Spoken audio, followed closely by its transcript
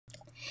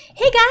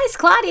Hey guys,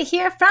 Claudia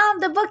here from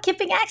the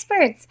Bookkeeping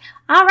Experts.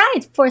 All right,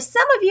 for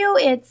some of you,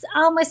 it's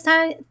almost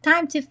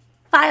time to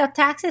file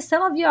taxes.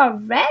 Some of you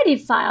already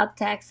filed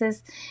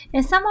taxes,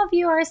 and some of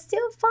you are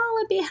still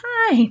falling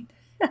behind.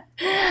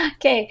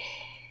 Okay,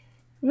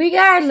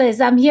 regardless,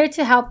 I'm here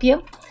to help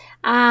you.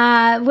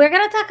 We're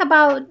going to talk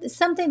about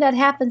something that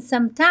happens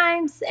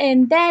sometimes,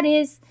 and that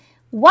is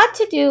what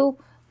to do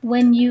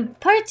when you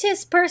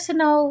purchase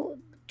personal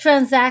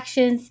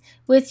transactions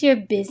with your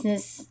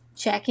business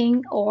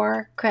checking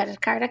or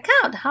credit card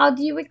account. How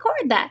do you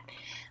record that?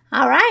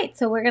 All right,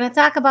 so we're going to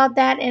talk about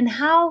that and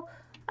how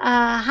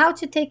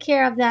to take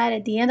care of that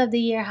at the end of the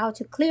year, how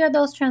to clear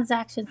those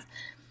transactions,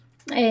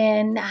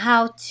 and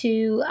how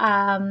to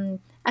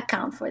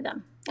account for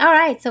them. All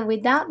right, so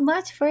without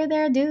much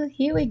further ado,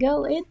 here we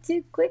go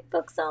into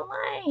QuickBooks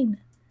Online.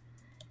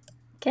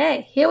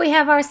 Okay, here we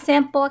have our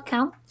sample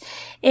account,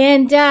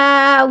 and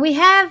we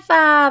have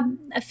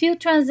a few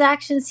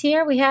transactions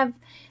here. We have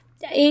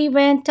a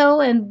rental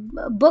and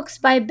books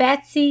by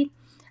Betsy.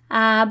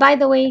 By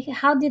the way,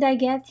 how did I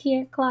get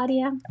here,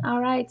 Claudia? All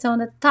right, so on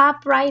the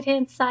top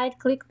right-hand side,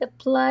 click the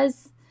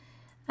plus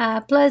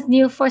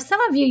new. For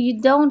some of you,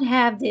 you don't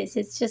have this.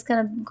 It's just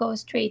going to go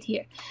straight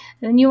here.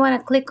 Then you want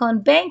to click on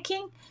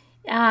banking.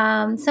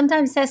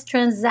 Sometimes it says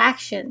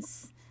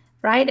transactions,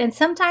 right? And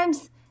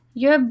sometimes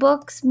your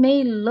books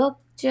may look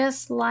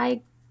just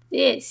like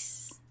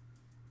this.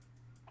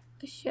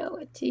 I'll show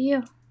it to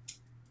you.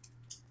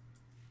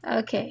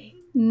 Okay,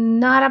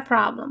 not a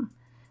problem.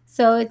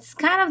 So it's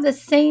kind of the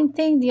same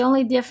thing. The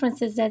only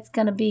difference is that's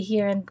going to be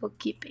here in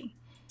bookkeeping.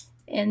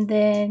 And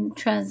then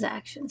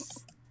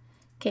transactions.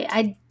 Okay,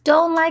 I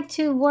don't like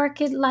to work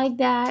it like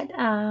that.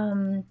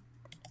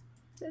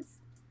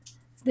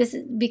 This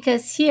is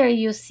because here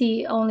you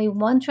see only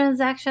one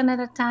transaction at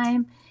a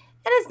time,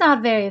 and it's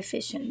not very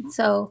efficient.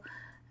 So,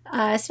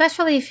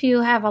 especially if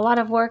you have a lot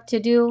of work to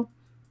do,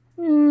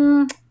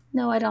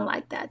 no, I don't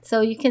like that.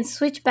 So you can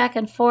switch back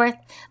and forth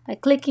by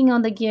clicking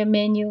on the gear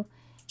menu,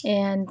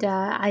 and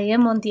I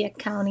am on the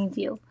accounting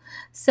view.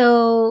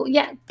 So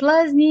yeah,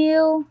 plus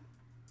new.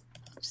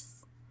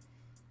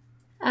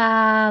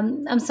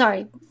 I'm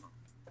sorry,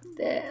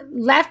 the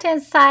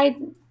left-hand side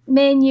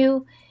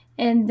menu,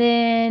 and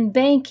then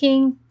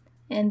banking,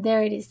 and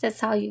there it is.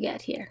 That's how you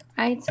get here,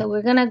 right? So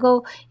we're gonna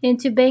go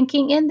into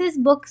banking, and this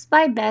books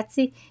by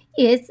Betsy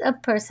is a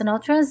personal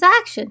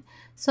transaction.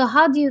 So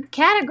how do you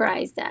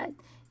categorize that?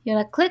 You're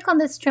gonna click on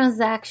this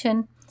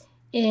transaction,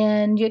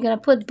 and you're gonna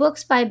put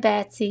books by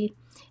Betsy,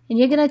 and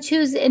you're gonna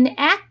choose an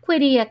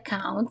equity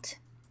account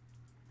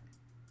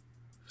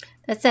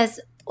that says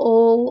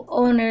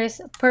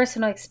owner's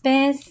personal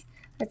expense.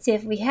 Let's see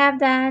if we have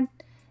that.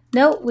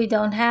 Nope, we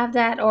don't have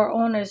that. Or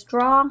owner's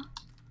draw.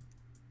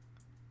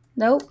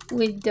 Nope,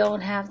 we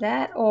don't have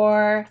that.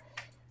 Or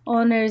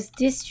owner's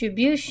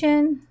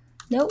distribution.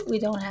 Nope, we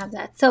don't have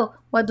that. So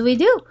what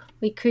do?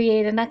 We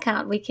create an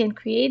account. We can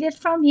create it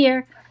from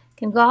here.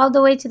 Can go all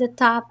the way to the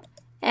top,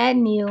 add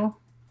new,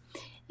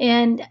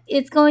 and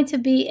it's going to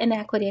be an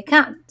equity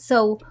account.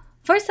 So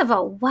first of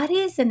all, what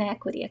is an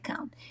equity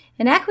account?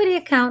 An equity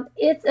account,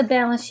 it's a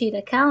balance sheet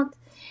account,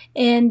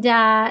 and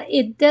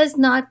it does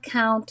not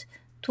count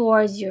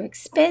towards your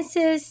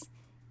expenses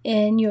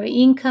and your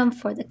income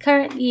for the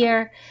current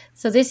year.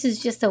 So this is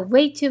just a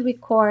way to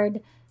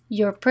record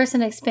your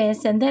personal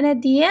expense, and then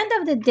at the end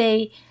of the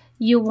day,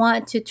 you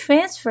want to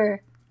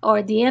transfer, or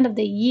at the end of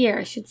the year,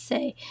 I should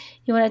say,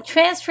 you want to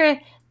transfer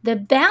the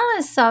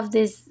balance of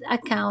this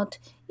account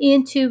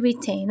into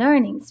retained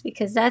earnings,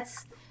 because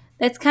that's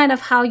kind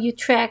of how you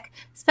track,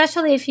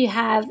 especially if you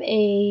have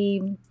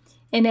an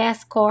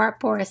S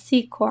corp or a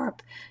C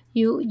corp.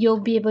 You'll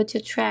be able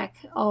to track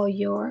all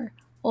your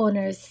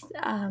owners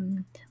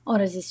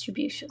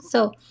distribution.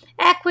 So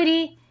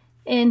equity,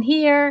 and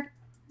here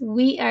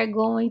we are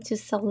going to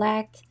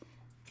select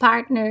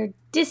partner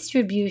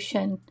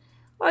distribution,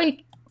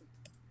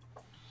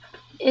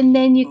 and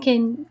then you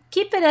can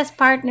keep it as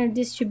partner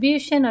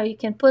distribution, or you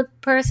can put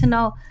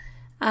personal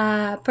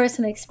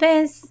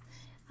expense.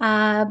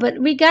 But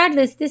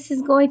regardless, this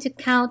is going to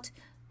count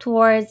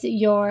towards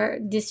your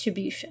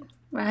distribution,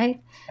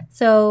 right?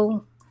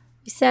 So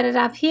we set it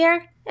up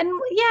here, and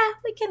yeah,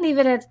 we can leave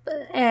it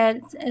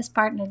as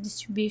partner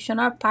distribution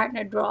or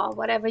partner draw,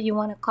 whatever you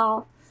want to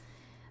call,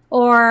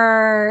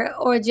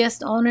 or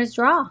just owner's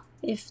draw.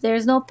 If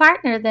there's no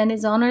partner, then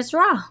it's owner's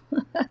draw.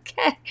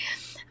 Okay.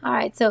 All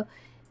right. So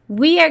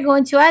we are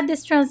going to add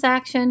this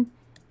transaction,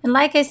 and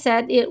like I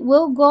said, it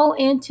will go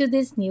into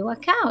this new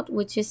account,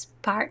 which is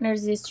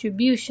partners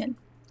distribution.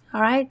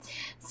 All right.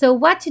 So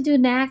what to do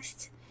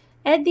next?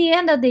 At the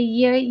end of the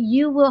year,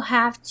 you will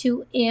have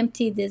to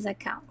empty this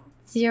account,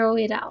 zero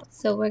it out.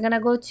 So we're going to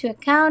go to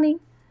accounting,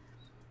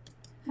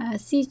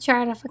 see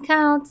chart of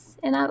accounts,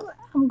 and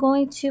I'm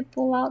going to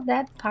pull out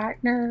that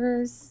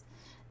partners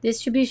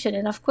distribution.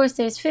 And of course,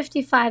 there's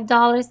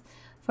 $55.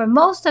 For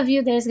most of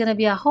you, there's going to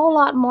be a whole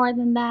lot more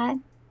than that.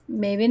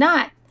 Maybe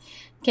not.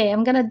 Okay,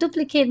 I'm going to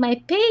duplicate my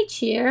page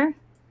here,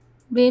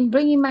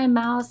 bringing my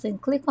mouse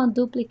and click on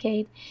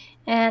duplicate.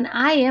 and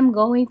I am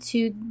going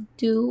to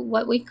do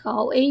what we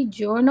call a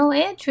journal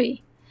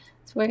entry.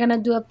 So we're going to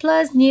do a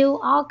plus new,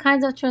 all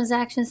kinds of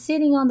transactions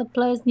sitting on the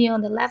plus new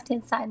on the left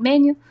hand side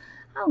menu.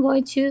 I'm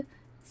going to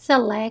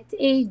select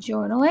a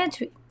journal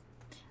entry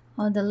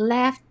on the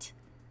left,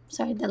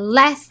 the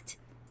last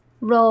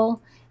row,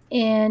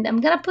 and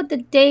I'm going to put the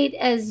date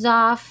as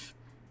of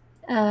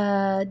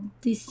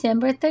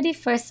December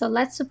 31st. So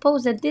let's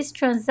suppose that this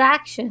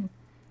transaction,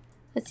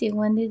 let's see,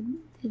 when did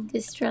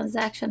this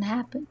transaction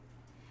happen?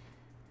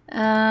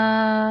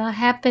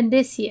 Happened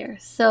this year.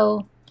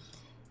 So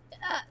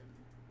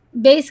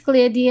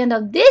basically at the end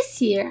of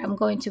this year, I'm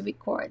going to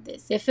record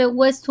this. If it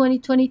was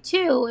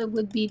 2022, it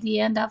would be the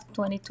end of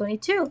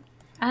 2022,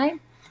 right?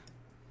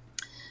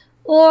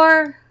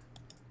 Or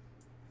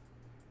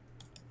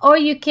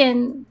you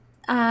can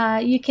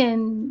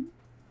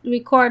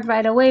record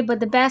right away, but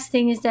the best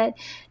thing is that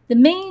the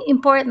main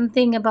important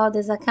thing about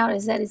this account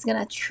is that it's going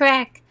to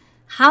track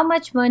how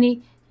much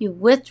money you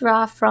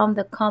withdraw from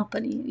the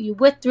company, you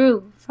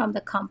withdrew from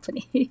the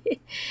company.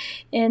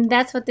 And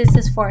that's what this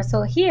is for.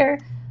 So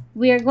here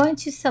we are going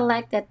to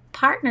select that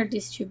partner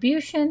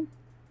distribution.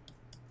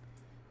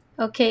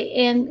 Okay,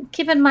 and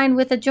keep in mind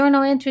with a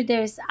journal entry,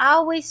 there's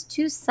always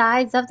two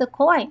sides of the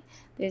coin.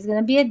 There's going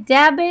to be a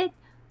debit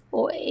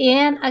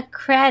and a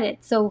credit.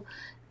 So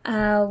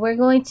we're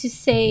going to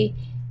say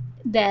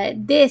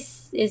that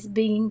this is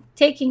being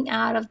taken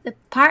out of the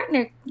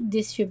partner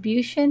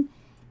distribution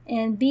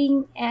and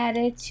being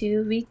added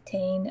to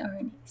retained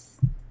earnings,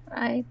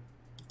 right?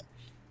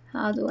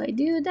 How do I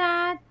do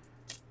that?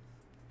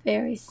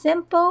 Very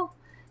simple.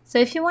 So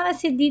if you want to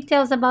see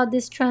details about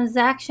this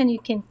transaction, you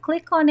can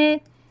click on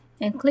it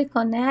and click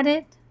on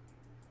edit.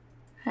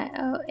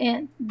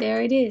 And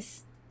there it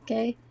is.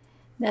 Okay,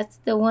 that's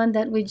the one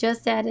that we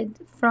just added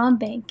from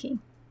banking.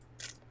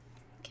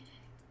 Okay.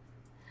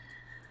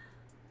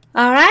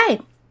 All right.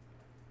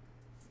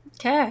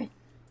 Okay,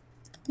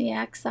 let me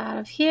X out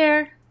of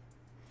here,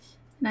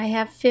 and I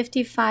have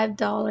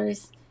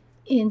 $55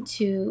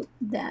 into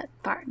that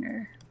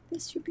partner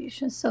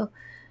distribution. So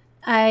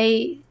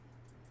I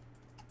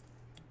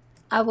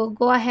will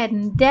go ahead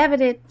and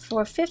debit it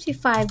for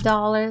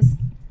 $55,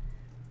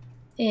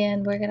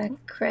 and we're going to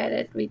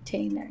credit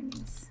retained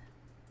earnings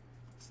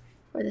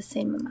for the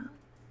same amount,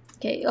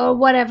 okay, or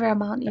whatever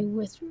amount you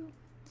withdrew.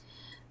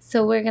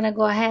 So we're going to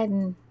go ahead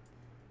and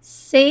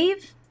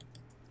save,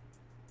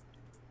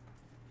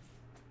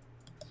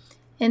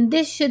 and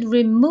this should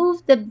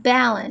remove the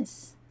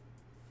balance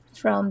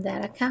from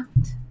that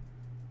account.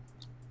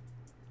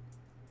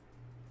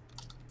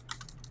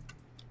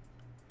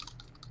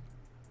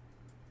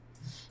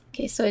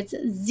 Okay, so it's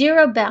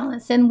zero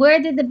balance. And where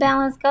did the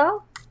balance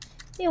go?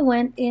 It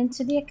went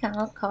into the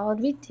account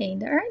called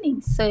retained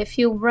earnings. So if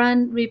you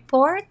run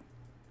report,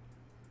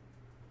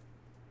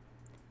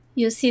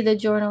 you'll see the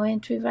journal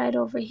entry right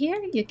over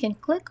here. You can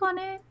click on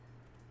it,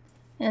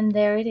 and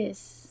there it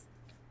is.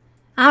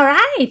 All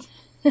right.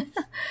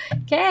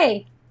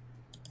 Okay.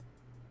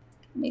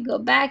 Let me go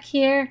back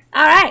here.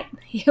 All right,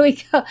 here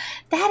we go.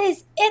 That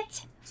is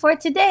it for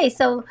today.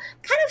 So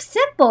kind of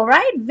simple,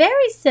 right?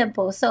 Very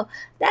simple. So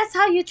that's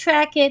how you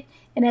track it.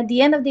 And at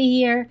the end of the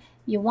year,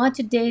 you want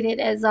to date it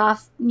as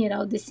of,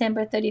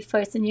 December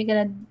 31st. And you're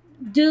going to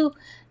do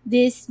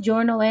this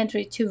journal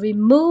entry to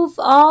remove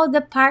all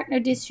the partner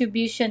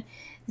distribution,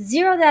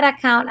 zero that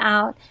account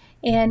out,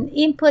 and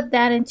input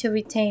that into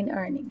retained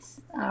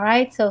earnings. All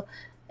right. So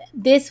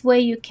this way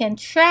you can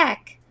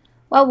track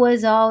what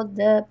was all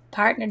the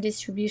partner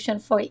distribution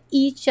for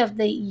each of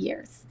the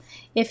years.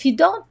 If you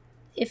don't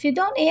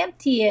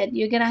empty it,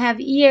 you're going to have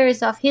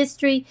years of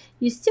history.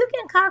 You still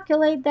can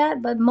calculate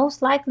that, but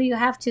most likely you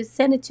have to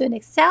send it to an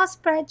Excel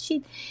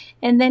spreadsheet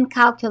and then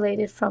calculate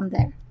it from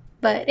there.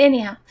 But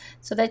anyhow,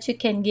 so that you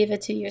can give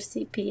it to your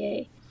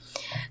CPA.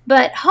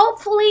 But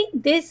hopefully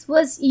this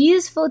was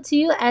useful to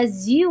you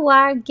as you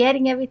are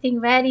getting everything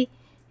ready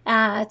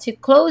to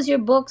close your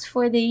books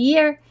for the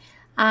year.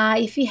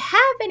 If you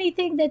have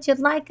anything that you'd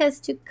like us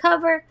to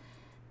cover,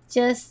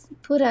 just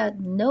put a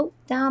note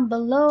down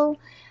below.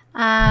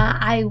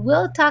 I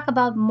will talk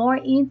about more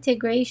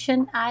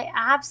integration. I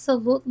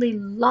absolutely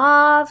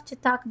love to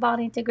talk about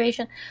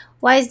integration.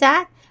 Why is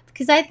that?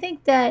 Because I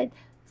think that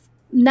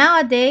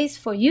nowadays,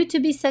 for you to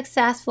be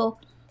successful,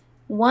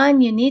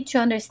 one, you need to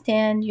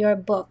understand your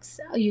books.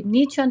 You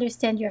need to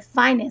understand your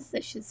finances,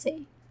 I should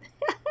say.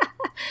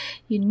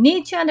 You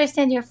need to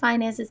understand your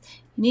finances.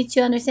 You need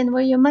to understand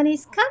where your money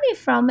is coming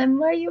from and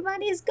where your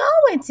money is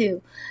going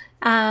to.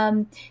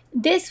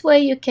 This way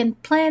you can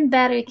plan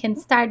better. You can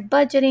start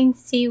budgeting,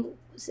 see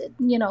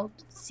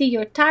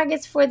your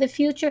targets for the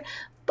future.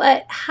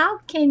 But how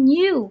can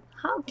you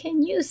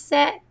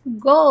set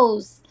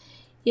goals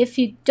if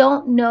you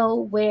don't know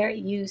where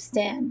you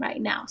stand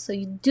right now? So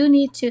you do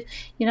need to,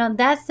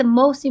 that's the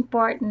most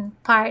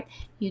important part.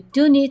 You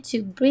do need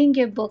to bring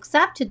your books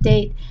up to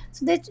date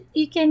so that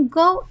you can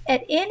go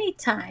at any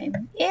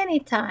time,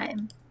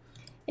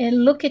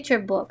 and look at your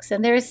books.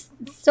 And there's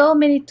so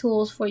many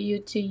tools for you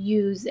to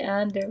use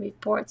under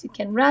reports. You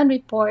can run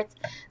reports.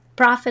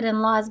 profit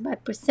and loss by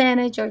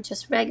percentage or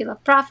just regular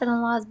profit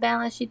and loss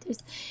balance sheet.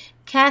 There's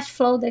cash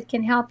flow that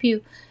can help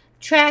you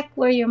track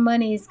where your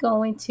money is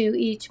going to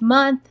each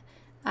month.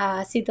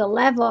 See the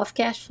level of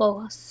cash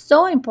flow,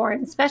 so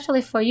important,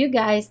 especially for you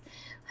guys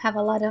who have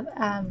a lot of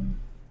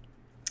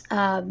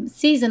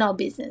seasonal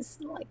business,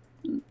 like,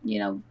 you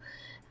know,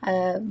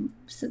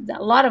 so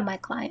a lot of my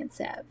clients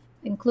have,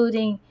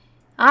 including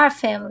our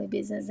family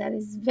business that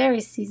is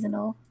very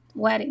seasonal,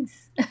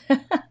 weddings.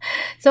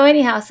 So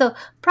anyhow, so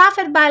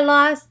profit by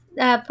loss,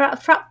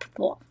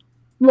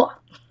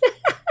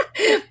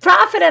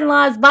 profit and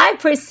loss by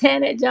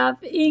percentage of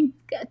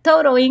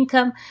total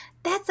income.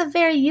 That's a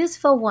very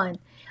useful one.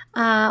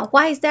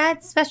 Why is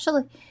that?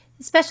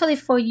 Especially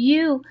for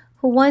you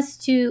who wants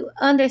to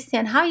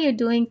understand how you're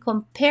doing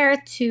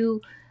compared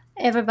to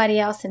everybody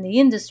else in the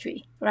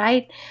industry,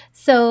 right?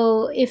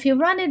 So if you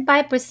run it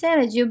by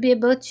percentage, you'll be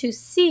able to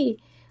see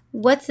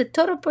what's the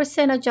total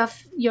percentage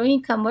of your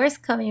income, where it's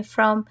coming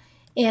from,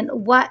 and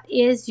what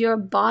is your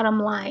bottom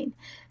line.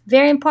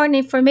 Very important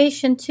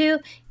information too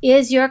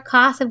is your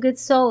cost of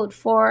goods sold.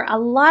 For a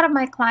lot of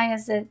my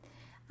clients that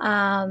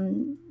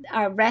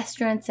our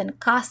restaurants and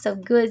cost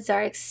of goods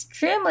are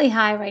extremely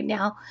high right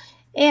now,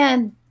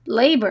 and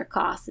labor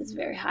cost is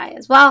very high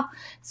as well.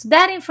 So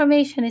that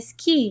information is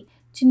key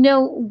to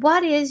know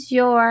what is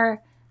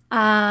your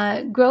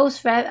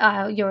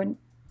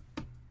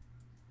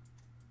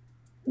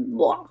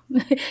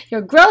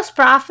your gross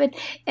profit,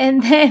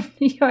 and then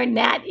your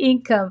net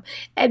income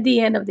at the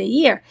end of the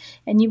year.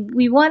 And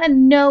we want to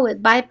know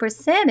it by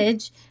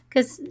percentage,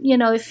 because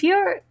if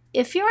you're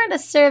in a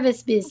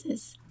service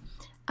business,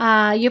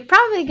 you're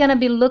probably going to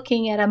be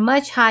looking at a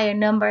much higher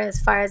number as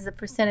far as the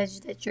percentage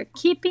that you're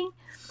keeping.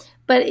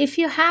 But if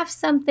you have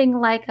something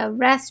like a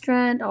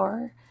restaurant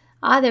or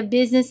other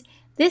business,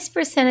 this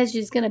percentage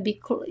is going to be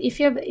cool. If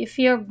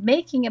you're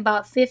making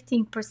about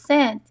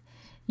 15%,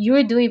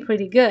 you're doing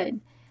pretty good.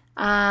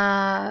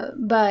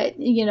 But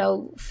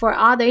for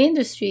other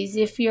industries,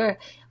 if you're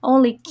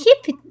only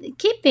keeping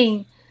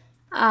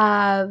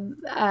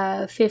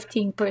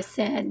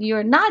 15%,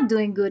 you're not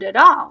doing good at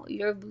all.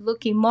 You're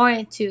looking more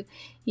into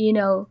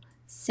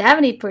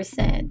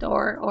 70%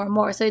 or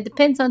more. So it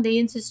depends on the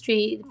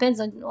industry, it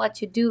depends on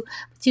what you do,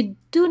 but you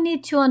do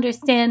need to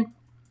understand,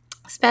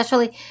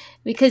 especially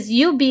because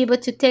you'll be able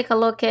to take a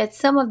look at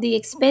some of the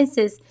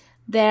expenses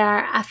that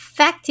are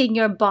affecting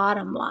your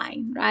bottom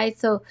line, right?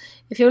 So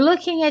if you're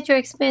looking at your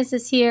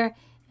expenses here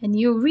and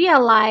you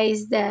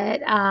realize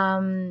that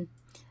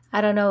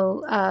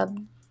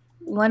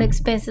one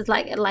expense is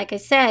like I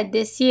said,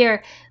 this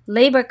year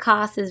labor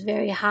cost is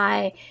very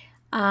high,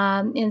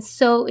 and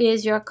so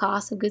is your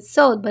cost of goods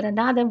sold. But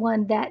another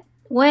one that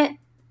went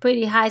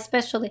pretty high,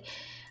 especially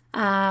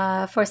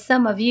for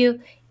some of you,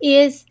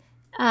 is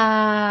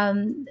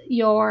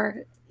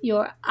your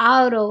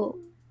auto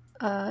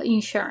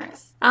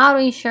insurance. Auto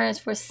insurance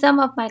for some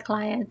of my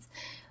clients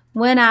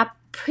went up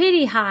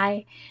pretty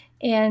high,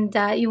 and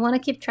you want to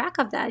keep track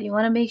of that. You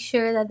want to make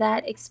sure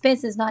that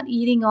expense is not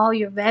eating all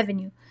your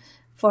revenue.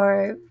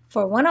 For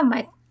one of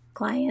my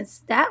clients,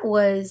 that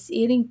was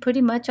eating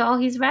pretty much all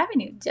his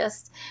revenue. So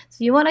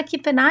you want to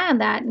keep an eye on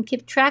that and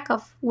keep track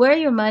of where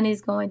your money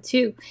is going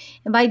to.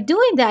 And by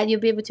doing that, you'll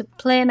be able to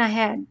plan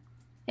ahead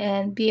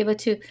and be able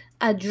to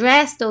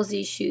address those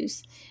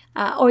issues,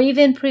 or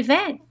even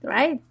prevent,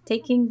 right?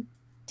 Taking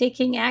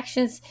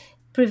actions,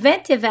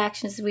 preventive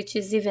actions, which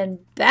is even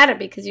better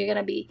because you're going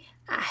to be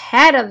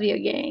ahead of your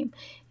game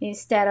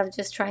instead of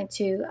just trying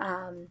to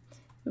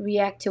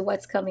react to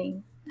what's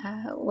coming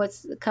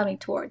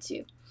towards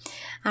you.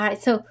 All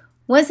right, so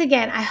once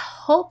again, I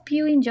hope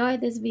you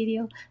enjoyed this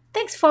video.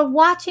 Thanks for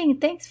watching.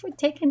 Thanks for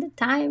taking the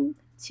time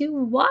to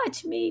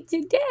watch me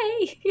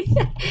today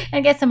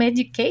and get some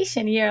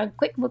education here on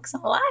QuickBooks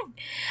Online.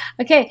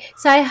 Okay,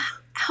 so I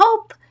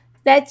hope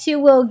that you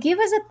will give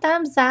us a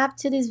thumbs up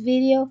to this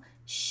video.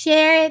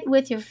 Share it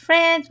with your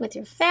friends, with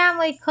your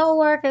family,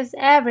 co-workers,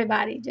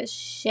 everybody. Just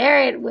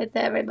share it with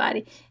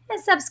everybody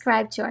and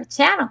subscribe to our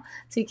channel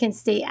so you can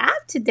stay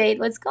up to date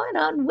what's going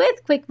on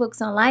with QuickBooks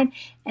Online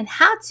and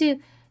how to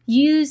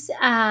use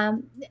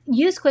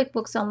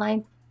QuickBooks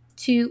Online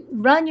to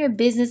run your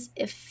business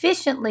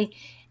efficiently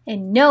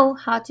and know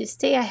how to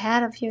stay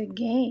ahead of your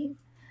game.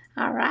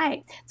 All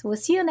right, so we'll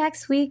see you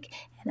next week,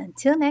 and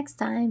until next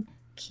time,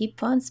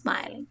 keep on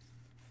smiling.